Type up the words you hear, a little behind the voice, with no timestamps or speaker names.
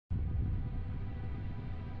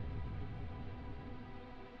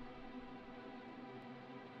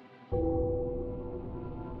A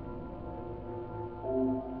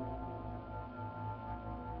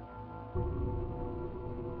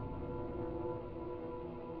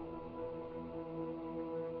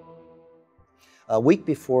week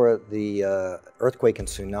before the earthquake and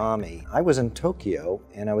tsunami, I was in Tokyo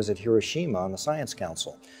and I was at Hiroshima on the Science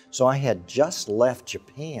Council. So I had just left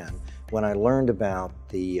Japan when I learned about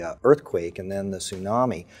the earthquake and then the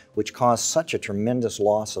tsunami, which caused such a tremendous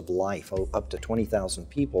loss of life. Up to 20,000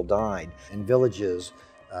 people died and villages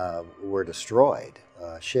were destroyed.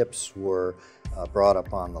 Ships were brought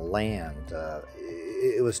up on the land.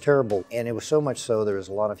 It was terrible, and it was so much so there was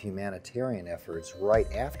a lot of humanitarian efforts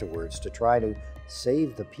right afterwards to try to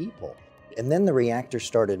save the people. And then the reactor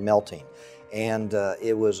started melting, and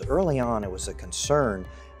it was early on, it was a concern,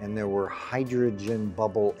 and there were hydrogen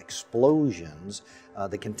bubble explosions.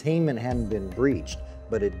 The containment hadn't been breached,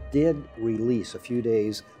 but it did release a few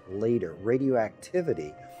days later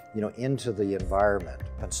radioactivity into the environment.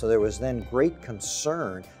 And so there was then great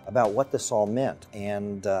concern about what this all meant,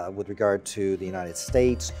 and with regard to the United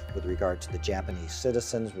States, with regard to the Japanese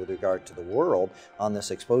citizens, with regard to the world on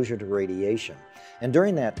this exposure to radiation. And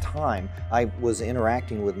during that time, I was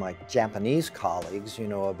interacting with my Japanese colleagues,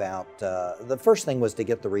 about, the first thing was to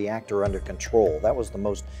get the reactor under control. That was the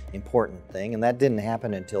most important thing, and that didn't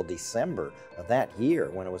happen until December of that year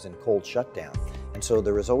when it was in cold shutdown. And so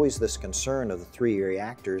there was always this concern of the 3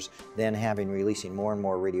 reactors then releasing more and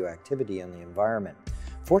more radioactivity in the environment.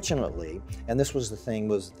 Fortunately, and this was the thing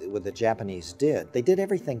what the Japanese did, they did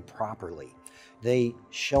everything properly. They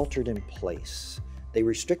sheltered in place. They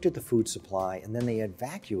restricted the food supply, and then they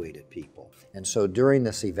evacuated people. And so during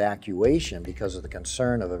this evacuation, because of the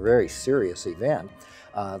concern of a very serious event,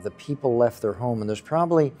 the people left their home, and there's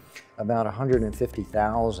probably about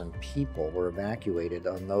 150,000 people were evacuated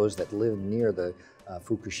on those that lived near the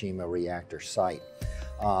Fukushima reactor site.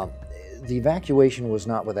 The evacuation was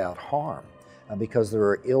not without harm because there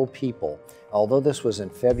were ill people. Although this was in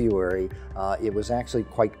February, it was actually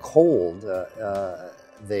quite cold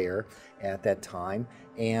there at that time,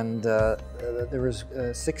 and there was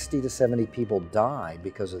 60 to 70 people died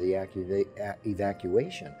because of the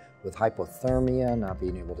evacuation, with hypothermia, not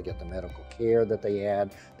being able to get the medical care that they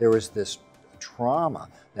had. There was this trauma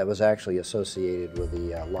that was actually associated with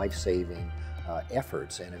the life-saving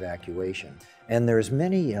efforts and evacuation. And there's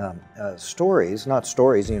many stories, not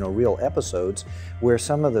stories, real episodes, where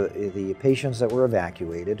some of the patients that were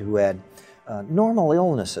evacuated who had normal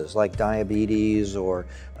illnesses like diabetes or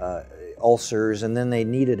ulcers, and then they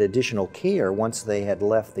needed additional care once they had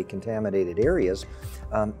left the contaminated areas,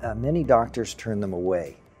 many doctors turned them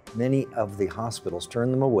away. Many of the hospitals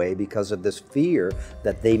turned them away because of this fear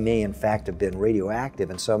that they may in fact have been radioactive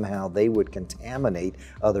and somehow they would contaminate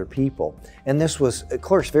other people. And this was, of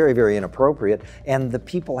course, very, very inappropriate, and the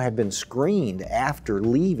people had been screened after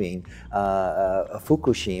leaving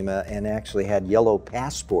Fukushima and actually had yellow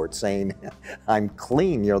passports saying, I'm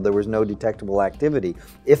clean, there was no detectable activity.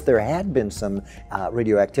 If there had been some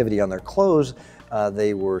radioactivity on their clothes,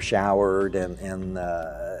 they were showered and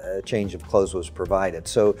a change of clothes was provided.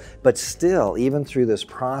 So, but still, even through this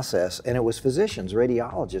process, and it was physicians,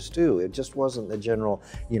 radiologists too, it just wasn't the general,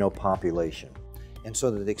 population. And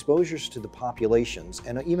so the exposures to the populations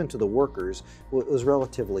and even to the workers was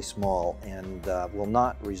relatively small and will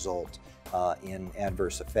not result in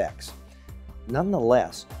adverse effects.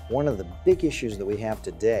 Nonetheless, one of the big issues that we have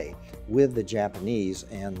today with the Japanese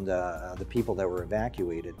and the people that were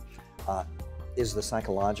evacuated is the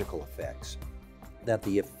psychological effects. That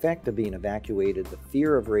the effect of being evacuated, the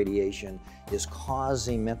fear of radiation, is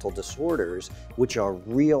causing mental disorders, which are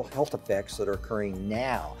real health effects that are occurring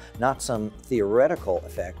now, not some theoretical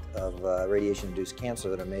effect of radiation-induced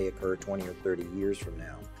cancer that may occur 20 or 30 years from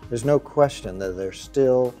now. There's no question that there's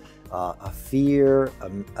still a fear,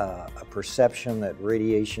 a perception that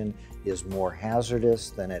radiation is more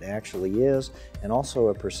hazardous than it actually is, and also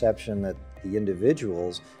a perception that the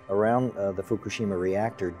individuals around the Fukushima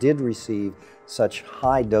reactor did receive such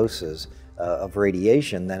high doses of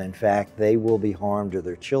radiation that in fact they will be harmed or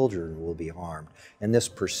their children will be harmed. And this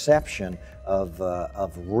perception of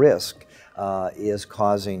risk is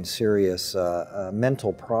causing serious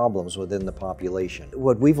mental problems within the population.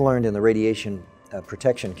 What we've learned in the radiation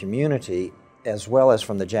protection community, as well as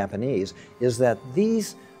from the Japanese, is that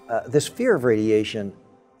this fear of radiation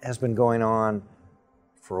has been going on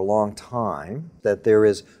for a long time, that there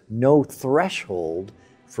is no threshold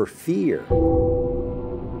for fear.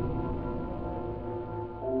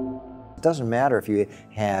 It doesn't matter if you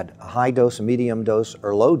had a high dose, a medium dose,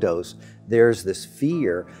 or low dose, there's this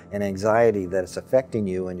fear and anxiety that it's affecting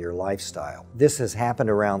you and your lifestyle. This has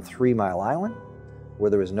happened around 3 Mile Island, where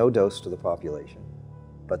there was no dose to the population,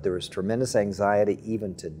 but there was tremendous anxiety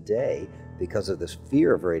even today because of this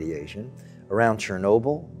fear of radiation. Around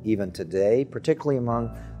Chernobyl, even today, particularly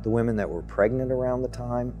among the women that were pregnant around the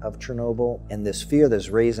time of Chernobyl, and this fear that's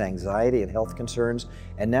raised anxiety and health concerns.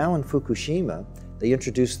 And now in Fukushima, they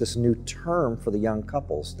introduced this new term for the young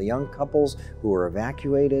couples. The young couples who were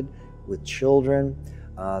evacuated with children,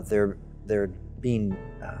 they're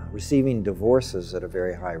receiving divorces at a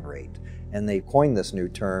very high rate. And they coined this new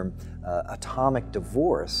term, atomic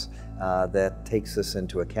divorce, that takes this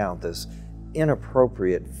into account, this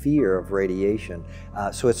inappropriate fear of radiation.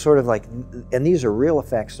 So it's sort of like, and these are real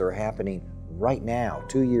effects that are happening right now,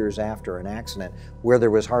 2 years after an accident where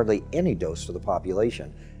there was hardly any dose to the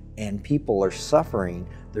population. And people are suffering,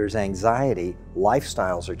 there's anxiety,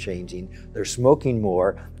 lifestyles are changing, they're smoking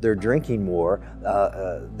more, they're drinking more.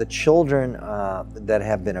 The children that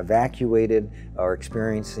have been evacuated are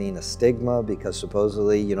experiencing a stigma because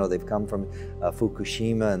supposedly, you know, they've come from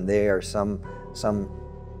Fukushima and they are some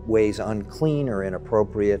ways unclean or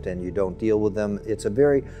inappropriate and you don't deal with them. It's a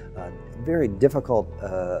very, very difficult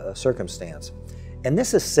circumstance. And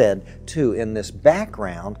this is said, too, in this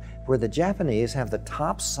background where the Japanese have the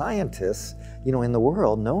top scientists, you know, in the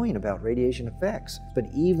world knowing about radiation effects. But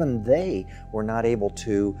even they were not able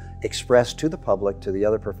to express to the public, to the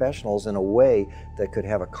other professionals, in a way that could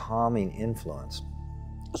have a calming influence.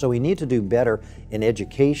 So we need to do better in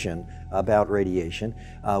education about radiation.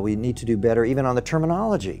 We need to do better even on the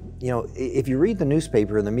terminology. You know, if you read the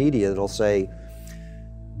newspaper and the media, it'll say,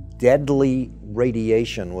 deadly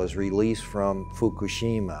radiation was released from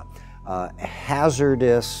Fukushima.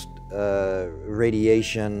 Hazardous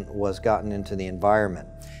radiation was gotten into the environment.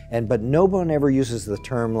 But no one ever uses the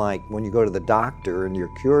term like when you go to the doctor and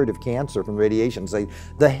you're cured of cancer from radiation, say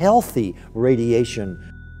the healthy radiation.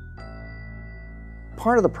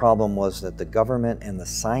 Part of the problem was that the government and the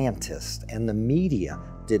scientists and the media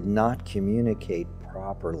did not communicate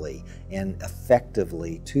properly and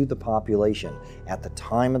effectively to the population at the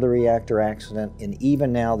time of the reactor accident, and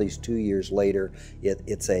even now, these 2 years later,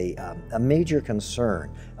 it's a major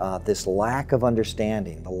concern. This lack of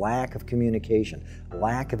understanding, the lack of communication,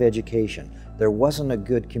 lack of education. There wasn't a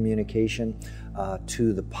good communication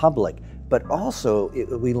to the public, but also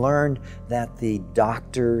we learned that the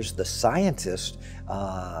doctors, the scientists,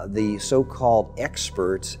 the so-called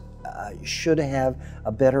experts should have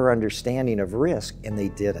a better understanding of risk, and they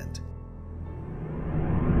didn't.